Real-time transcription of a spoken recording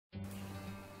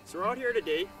So we're out here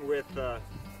today with a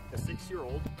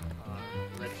 6-year-old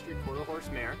registered quarter horse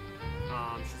mare.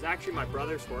 She's actually my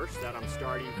brother's horse that I'm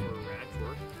starting for ranch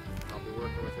work. I'll be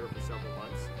working with her for several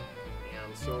months.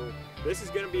 And so this is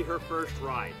going to be her first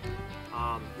ride.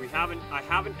 I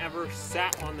haven't ever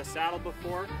sat on the saddle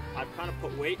before. I've kind of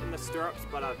put weight in the stirrups,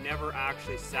 but I've never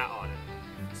actually sat on it.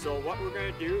 So what we're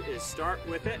going to do is start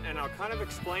with it, and I'll kind of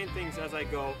explain things as I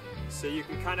go so you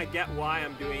can kind of get why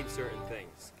I'm doing certain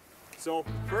things. So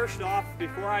first off,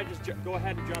 before I just go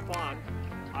ahead and jump on,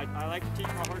 I like to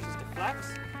teach my horses to flex,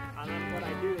 and then what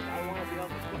I do is I want to be able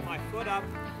to put my foot up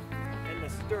in the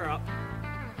stirrup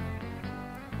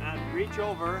and reach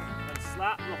over and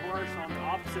slap the horse on the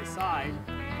opposite side.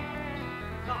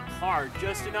 Not hard,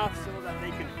 just enough so that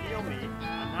they can feel me,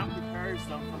 and that prepares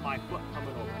them for my foot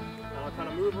coming over. Now I'll kind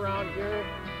of move around here,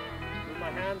 move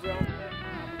my hands around her,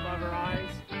 above her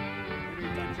eyes, maybe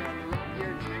touch her on the rump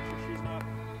here, just make sure she's not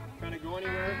trying to go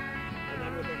anywhere. And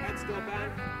then with her head still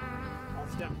bent, I'll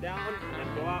step down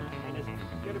and go up and just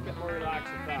get a bit more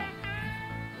relaxed with that.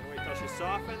 And wait till she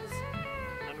softens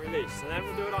and release. And then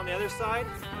we'll do it on the other side.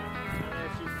 And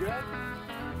if she's good,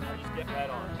 I'll just get right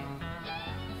on.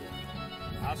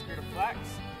 Ask her to flex.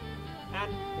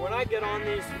 And when I get on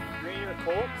these greenier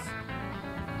colts,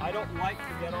 I don't like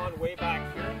to get on way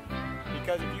back here,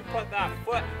 because if you put that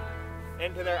foot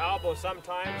into their elbow,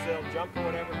 sometimes they'll jump or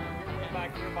whatever. If you're way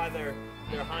back here by their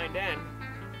hind end,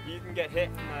 you can get hit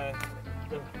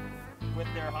with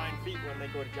their hind feet when they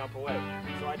go to jump away.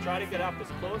 So I try to get up as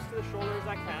close to the shoulder as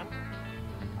I can.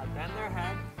 I bend their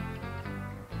head.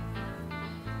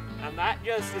 And that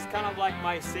just is kind of like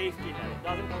my safety net. It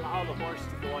doesn't allow the horse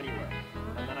to go anywhere.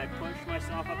 And then I push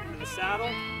myself up into the saddle.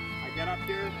 I get up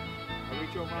here, I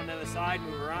reach over on the other side,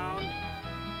 move around,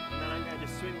 and then I'm going to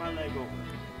just swing my leg over.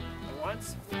 And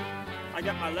once I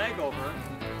get my leg over,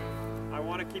 I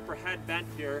want to keep her head bent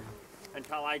here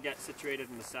until I get situated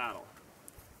in the saddle.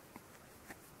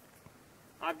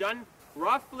 I've done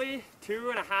roughly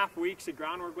 2.5 weeks of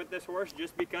groundwork with this horse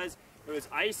just because it was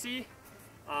icy.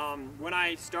 When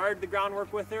I started the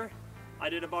groundwork with her, I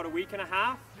did about 1.5 weeks,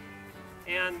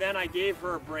 and then I gave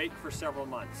her a break for several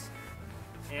months.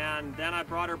 And then I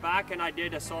brought her back and I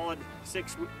did a solid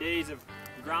 6 days of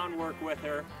groundwork with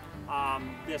her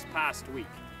this past week.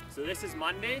 So this is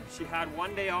Monday. She had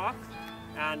 1 day off,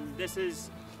 and this is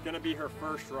going to be her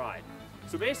first ride.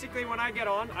 So basically when I get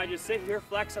on, I just sit here,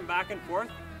 flex them back and forth,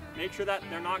 make sure that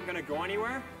they're not going to go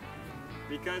anywhere,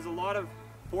 because a lot of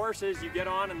horses, you get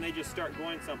on and they just start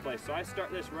going someplace. So I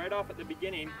start this right off at the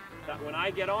beginning, that when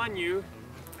I get on you,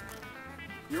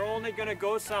 you're only going to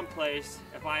go someplace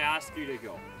if I ask you to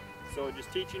go. So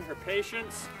just teaching her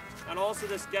patience, and also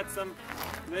this gets them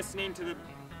listening to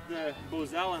the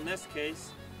boselle in this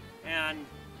case, and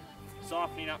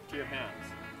softening up to your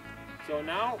hands. So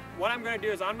now what I'm going to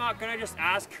do is I'm not going to just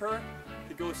ask her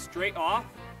to go straight off.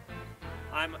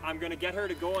 I'm going to get her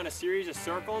to go in a series of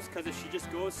circles, because if she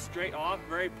just goes straight off,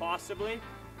 very possibly,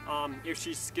 if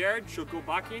she's scared, she'll go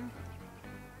bucking,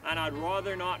 and I'd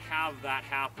rather not have that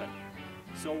happen.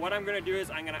 So what I'm going to do is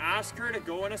I'm going to ask her to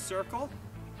go in a circle.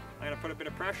 I'm going to put a bit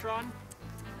of pressure on,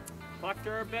 pluck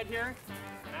her a bit here,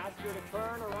 and ask her to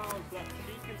turn around so that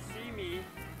she can see me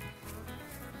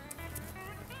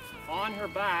on her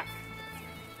back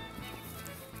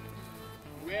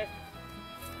with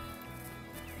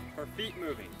her feet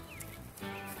moving.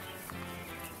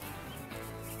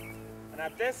 And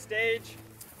at this stage,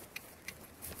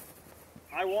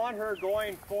 I want her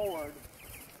going forward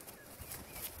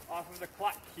off of the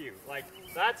cluck cue. Like,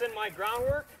 that's in my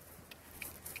groundwork.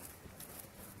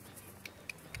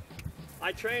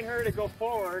 I train her to go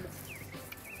forward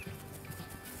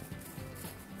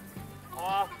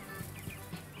off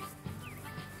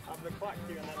of the cluck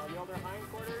cue, and then I'll yield her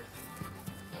hindquarters,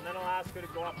 and then I'll ask her to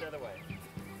go up the other way.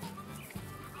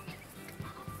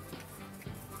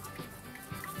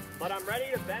 But I'm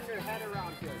ready to bend her head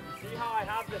around here. You see how I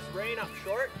have this rein up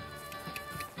short?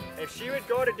 If she would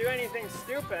go to do anything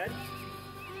stupid,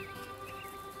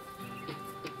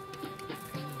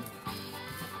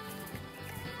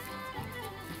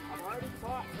 I've already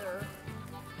taught her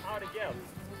how to give.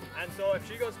 And so if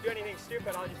she goes to do anything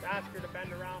stupid, I'll just ask her to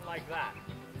bend around like that.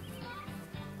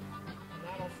 And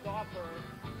that'll stop her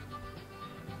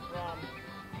from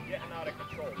getting out of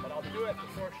control. But I'll do it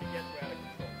before she gets out of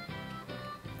control.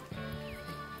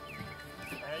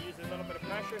 I use a little bit of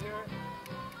pressure here.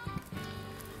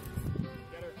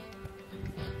 Get her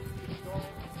going.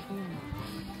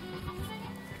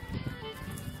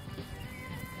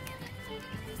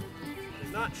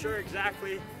 She's not sure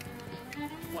exactly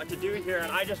what to do here,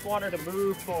 and I just want her to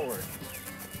move forward.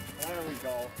 There we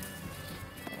go.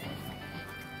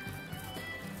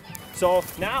 So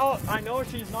now I know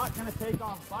she's not going to take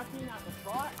off bucking at the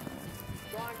trot,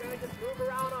 so I'm going to just move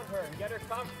around on her and get her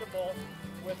comfortable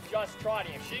with just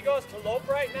trotting. If she goes to lope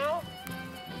right now,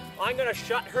 I'm going to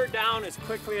shut her down as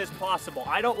quickly as possible.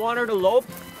 I don't want her to lope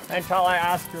until I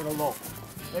ask her to lope.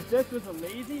 If this was a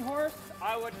lazy horse,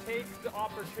 I would take the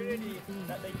opportunity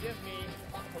that they give me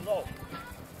to lope.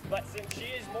 But since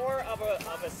she's more of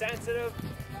a sensitive,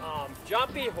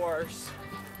 jumpy horse,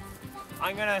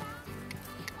 I'm going to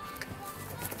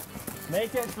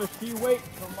make it so she waits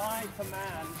for my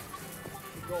command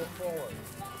to go forward.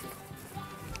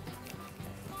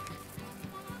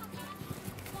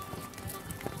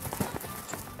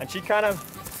 And she kind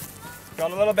of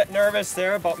got a little bit nervous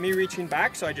there about me reaching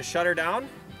back, so I just shut her down.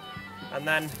 And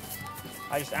then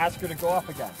I just ask her to go up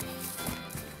again.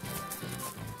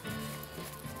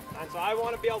 And so I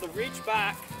want to be able to reach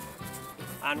back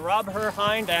and rub her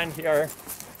hind end here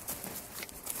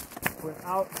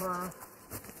without her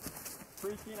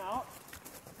freaking out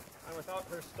and without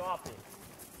her stopping.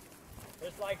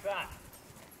 Just like that.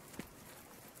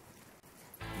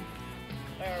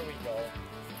 There we go.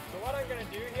 So what I'm going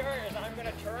to do here is I'm going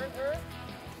to turn her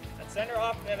and send her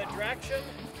off in the other direction.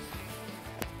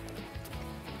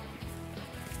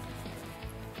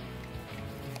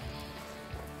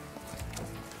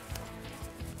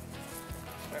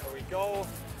 There we go.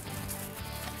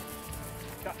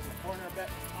 Cut in the corner a bit.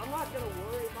 I'm not going to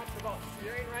worry much about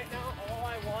steering right now. All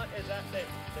I want is that they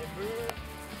move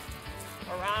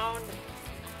around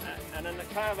and in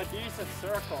kind of a decent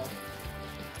circle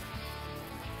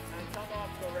and come off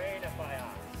the rein if I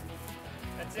ask.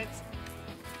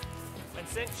 And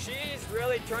since she's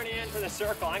really turning into the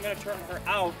circle, I'm going to turn her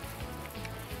out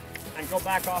and go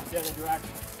back off the other direction.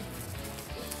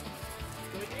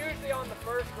 So usually on the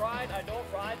first ride, I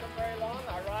don't ride them very long.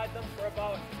 I ride them for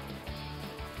about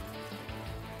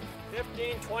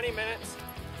 15, 20 minutes.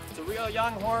 It's a real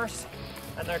young horse,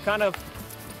 and they're kind of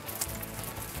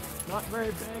not very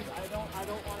big. I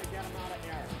don't want to get them out of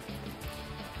air.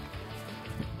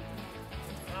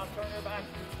 Now turn her back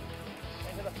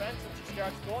into the fence and she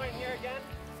starts going here again.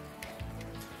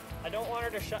 I don't want her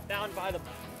to shut down by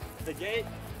the gate.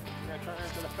 I'm going to turn her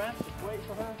into the fence, just wait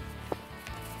for her.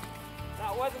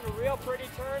 That wasn't a real pretty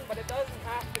turn, but it doesn't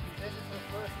have to be. This is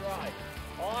her first ride.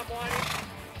 All I'm wanting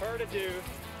her to do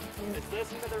is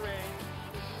listen to the rein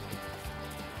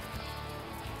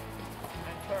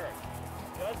and turn.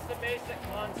 Just the basic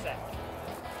concept.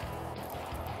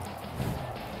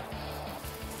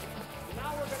 So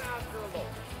now we're going to ask her a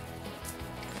lope.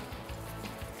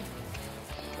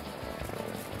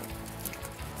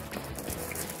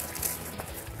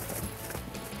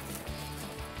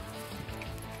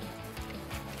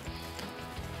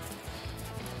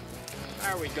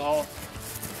 There we go.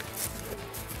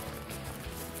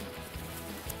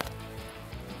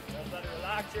 Just let her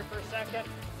relax here for a second,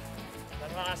 then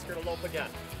we'll ask her to lope again.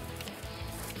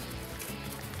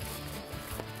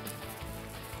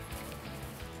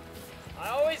 I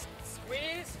always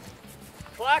squeeze,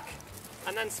 cluck,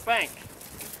 and then spank.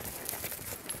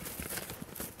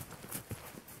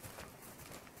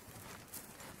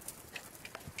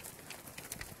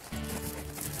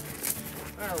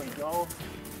 There we go.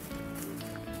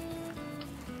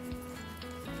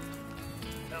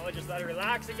 Now we'll just let her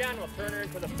relax again. We'll turn her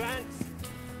into the fence.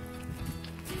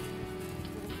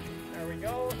 There we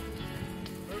go.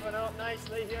 Moving out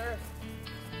nicely here.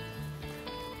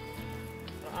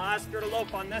 I'll ask her to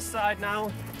lope on this side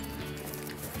now.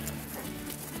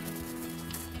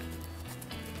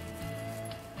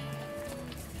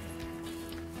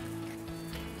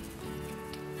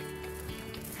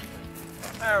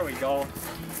 There we go.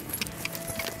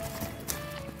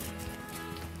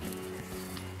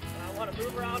 I want to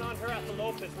move around on her at the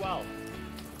lope as well.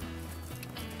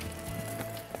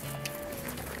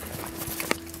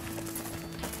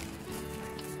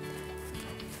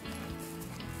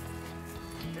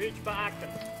 Reach back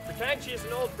and pretend she's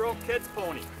an old broke kid's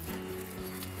pony.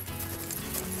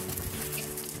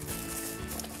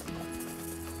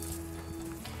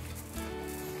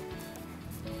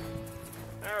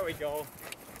 There we go.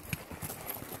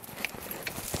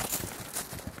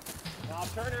 Now I'll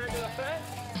turn her into the fence.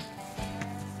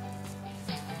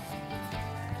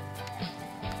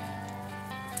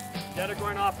 Get her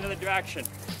going off in the other direction.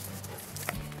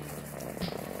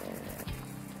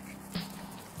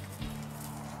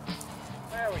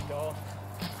 There we go.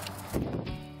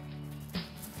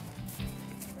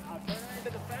 Now turn her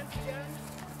into the fence again.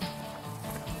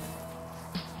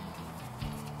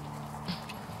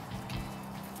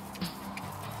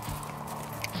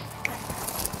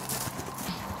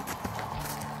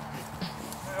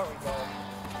 There we go.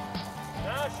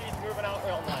 Now she's moving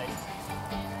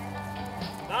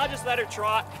just let her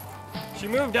trot. She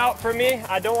moved out for me.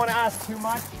 I don't want to ask too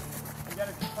much and get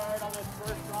her too tired on this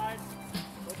first ride.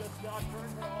 We'll just turn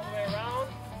her all the way around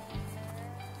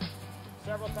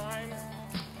several times.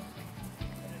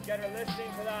 And just get her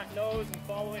listening to that nose and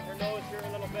following her nose here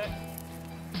a little bit.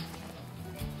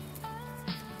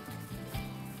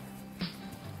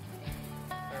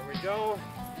 There we go.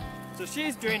 So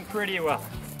she's doing pretty well.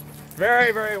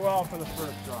 Very, very well for the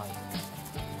first ride. Just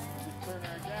turn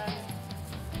her again.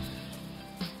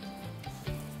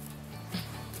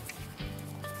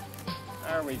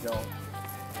 There we go.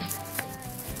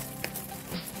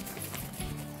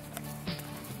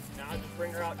 Now I'll just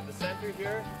bring her out to the center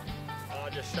here, and I'll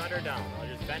just shut her down. I'll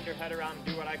just bend her head around and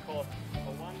do what I call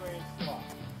a one-range stop.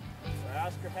 So I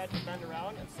ask her head to bend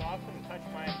around and soften and touch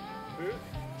my boot,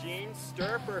 jeans,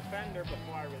 stirrup, or fender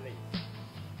before I release.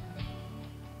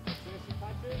 As soon as she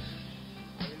touches,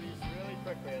 I release really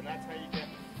quickly, and that's how you get,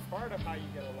 part of how you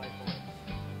get a life horse.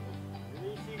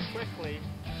 Releasing quickly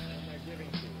when they're giving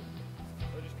to you.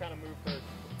 We'll just kind of move her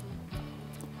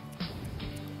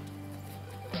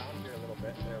around here a little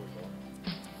bit. There we go.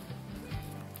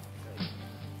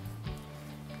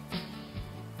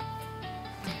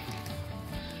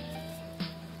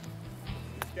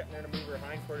 Just getting her to move her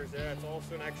hindquarters there. That's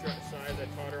also an extra exercise I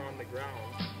taught her on the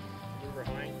ground. Move her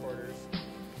hindquarters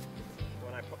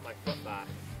when I put my foot back.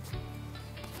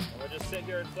 And we'll just sit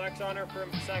here and flex on her for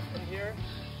a second here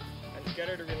and just get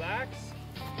her to relax.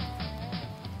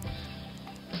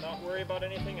 Not worry about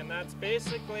anything, and that's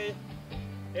basically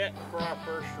it for our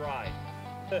first ride.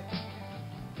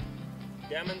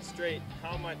 Demonstrate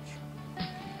how much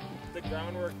the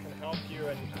groundwork can help you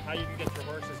and how you can get your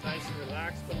horses nice and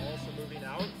relaxed but also moving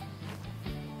out.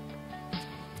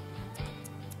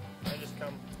 I just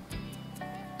come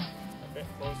a bit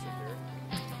closer here.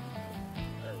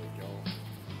 There we go.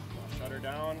 I'll shut her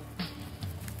down,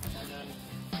 and then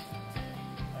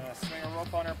swing a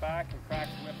rope on her back and crack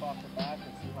the whip off her back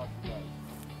and see how she does.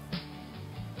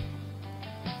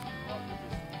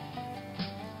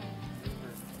 Just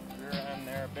move her rear end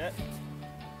there a bit,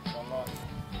 so I'm not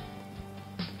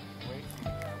way too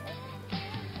careful.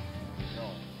 No.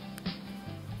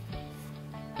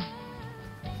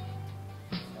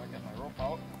 So I'll get my rope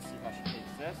out and see how she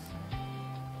takes this.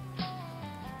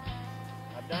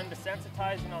 I've done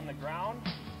desensitizing on the ground,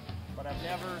 but I've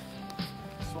never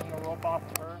swung the rope off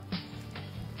of her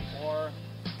or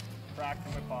crack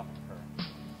the whip off of her.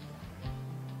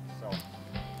 So,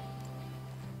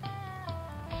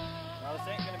 now this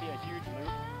ain't going to be a huge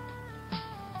loop.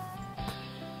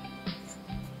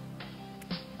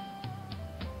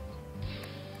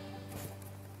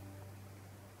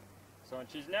 So, and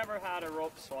she's never had a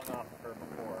rope swung off of her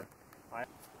before.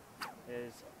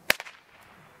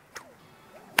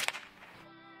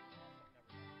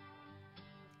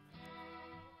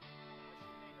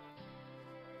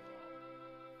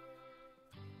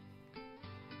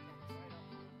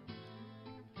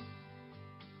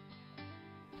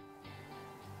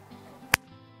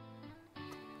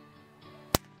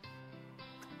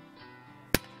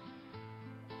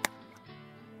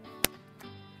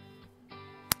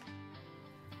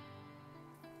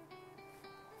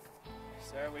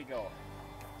 There we go.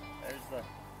 There's the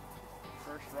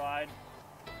first ride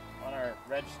on our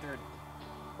registered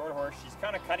quarter horse. She's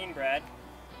kind of cutting bred,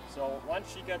 so once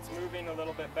she gets moving a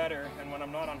little bit better, and when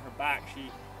I'm not on her back,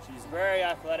 she's very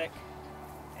athletic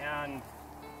and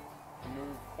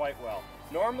move quite well.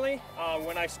 Normally,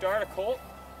 when I start a colt,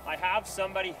 I have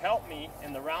somebody help me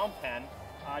in the round pen,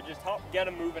 just help get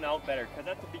them moving out better. Because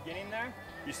at the beginning there,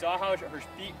 you saw how her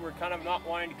feet were kind of not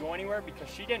wanting to go anywhere because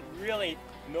she didn't really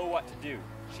know what to do.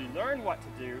 She learned what to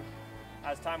do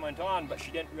as time went on, but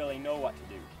she didn't really know what to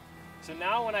do. So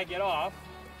now when I get off,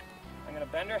 I'm going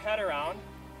to bend her head around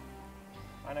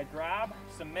and I grab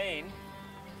some mane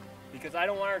because I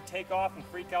don't want her to take off and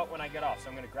freak out when I get off. So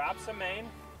I'm going to grab some mane,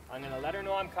 I'm going to let her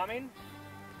know I'm coming.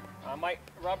 I might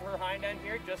rub her hind end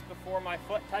here just before my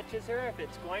foot touches her if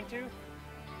it's going to.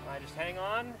 I just hang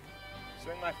on,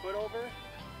 swing my foot over,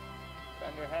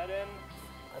 bend her head in,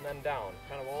 and then down,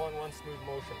 kind of all in one smooth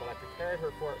motion, but I prepared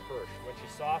her for it first. When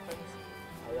she softens,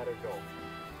 I let her go.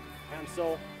 And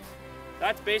so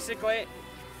that's basically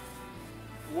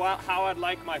how I'd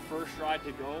like my first ride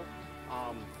to go.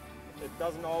 It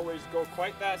doesn't always go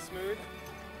quite that smooth,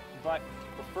 but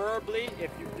preferably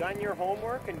if you've done your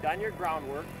homework and done your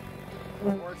groundwork,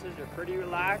 the horses are pretty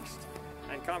relaxed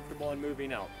and comfortable in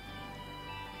moving out.